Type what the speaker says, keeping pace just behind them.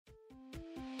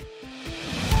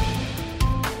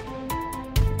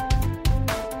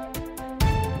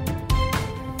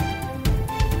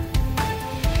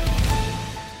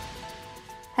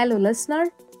Hello, listener.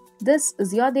 This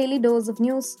is your daily dose of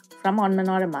news from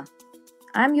Onmanorama.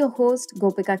 I'm your host,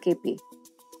 Gopika KP.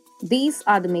 These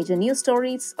are the major news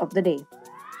stories of the day.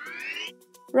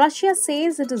 Russia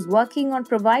says it is working on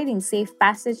providing safe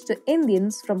passage to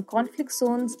Indians from conflict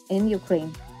zones in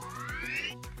Ukraine.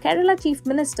 Kerala Chief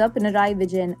Minister Pinarayi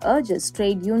Vijayan urges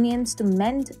trade unions to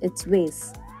mend its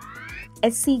ways.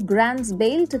 SC grants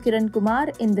bail to Kiran Kumar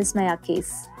in Vismaya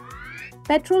case.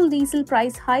 Petrol diesel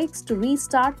price hikes to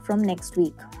restart from next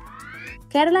week.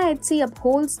 Kerala HC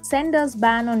upholds sender's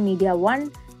ban on Media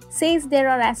One, says there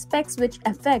are aspects which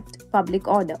affect public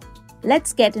order.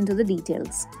 Let's get into the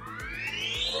details.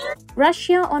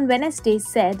 Russia on Wednesday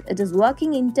said it is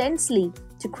working intensely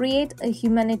to create a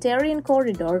humanitarian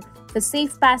corridor for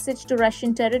safe passage to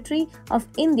Russian territory of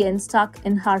Indians stuck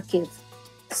in Kharkiv,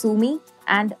 Sumy,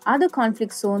 and other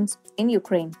conflict zones in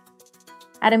Ukraine.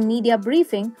 At a media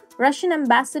briefing, Russian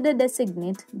ambassador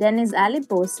designate Denis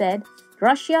Alipo said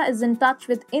Russia is in touch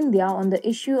with India on the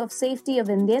issue of safety of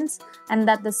Indians and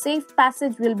that the safe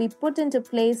passage will be put into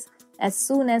place as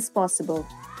soon as possible.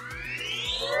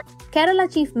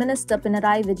 Kerala Chief Minister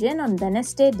Pinarayi Vijayan on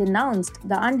Wednesday denounced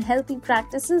the unhealthy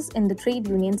practices in the trade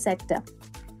union sector.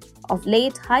 Of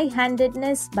late,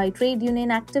 high-handedness by trade union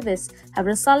activists have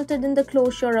resulted in the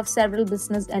closure of several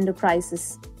business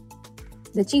enterprises.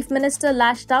 The Chief Minister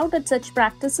lashed out at such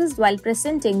practices while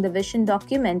presenting the vision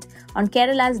document on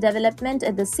Kerala's development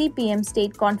at the CPM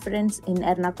State Conference in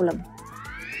Ernakulam.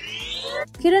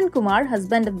 Kiran Kumar,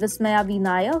 husband of Vismaya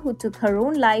Vinaya, who took her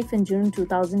own life in June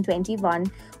 2021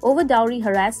 over dowry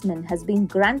harassment, has been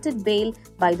granted bail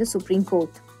by the Supreme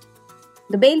Court.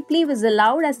 The bail plea was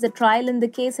allowed as the trial in the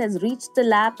case has reached the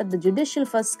lap at the Judicial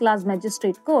First Class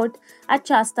Magistrate Court at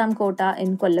Chastam Kota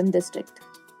in Kollam district.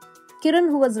 Kiran,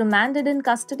 who was remanded in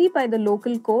custody by the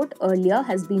local court earlier,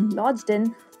 has been lodged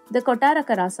in the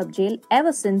Kottarakara sub-jail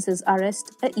ever since his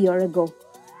arrest a year ago.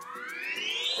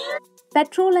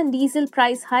 Petrol and diesel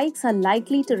price hikes are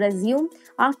likely to resume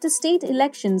after state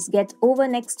elections get over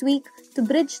next week to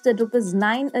bridge the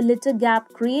 ₹9 a litre gap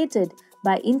created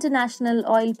by international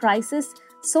oil prices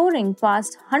soaring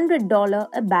past $100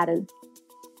 a barrel.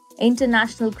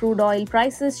 International crude oil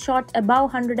prices shot above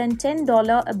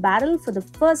 $110 a barrel for the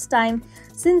first time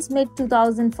since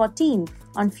mid-2014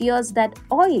 on fears that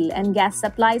oil and gas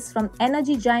supplies from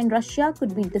energy giant Russia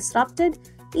could be disrupted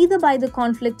either by the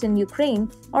conflict in Ukraine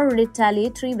or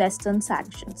retaliatory Western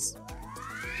sanctions.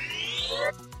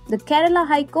 The Kerala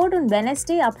High Court on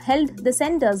Wednesday upheld the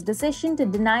centre's decision to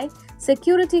deny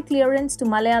security clearance to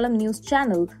Malayalam news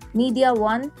channel Media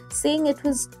One, saying it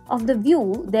was of the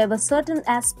view there were certain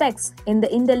aspects in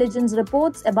the intelligence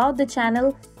reports about the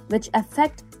channel which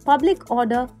affect public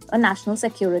order or national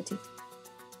security.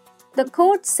 The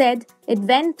court said it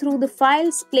went through the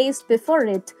files placed before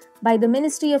it by the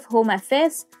Ministry of Home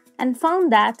Affairs and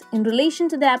found that in relation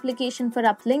to the application for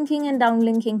uplinking and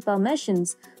downlinking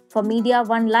permissions for Media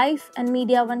One Live and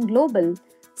Media One Global,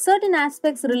 certain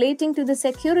aspects relating to the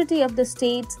security of the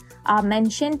states are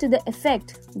mentioned to the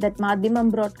effect that Madhyamam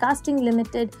Broadcasting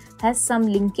Limited has some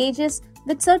linkages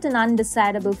with certain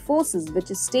undesirable forces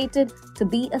which is stated to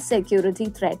be a security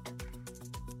threat.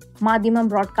 Madhyamam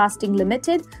Broadcasting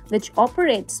Limited, which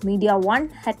operates Media One,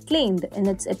 had claimed in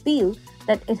its appeal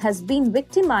that it has been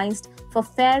victimized for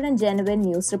fair and genuine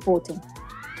news reporting.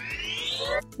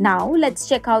 Now, let's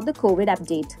check out the COVID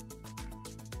update.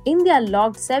 India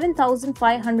logged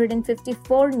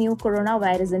 7,554 new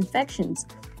coronavirus infections,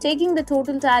 taking the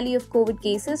total tally of COVID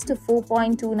cases to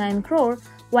 4.29 crore,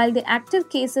 while the active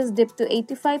cases dipped to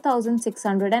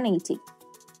 85,680.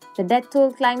 The death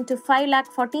toll climbed to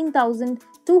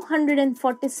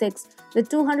 5,14,246 with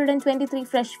 223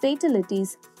 fresh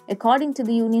fatalities, according to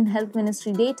the Union Health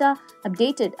Ministry data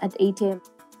updated at 8 a.m.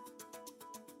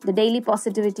 The daily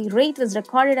positivity rate was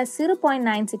recorded as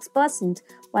 0.96%,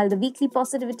 while the weekly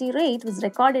positivity rate was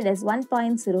recorded as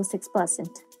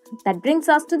 1.06%. That brings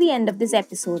us to the end of this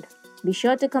episode. Be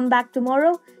sure to come back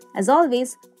tomorrow. As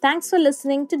always, thanks for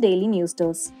listening to Daily News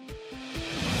Dose.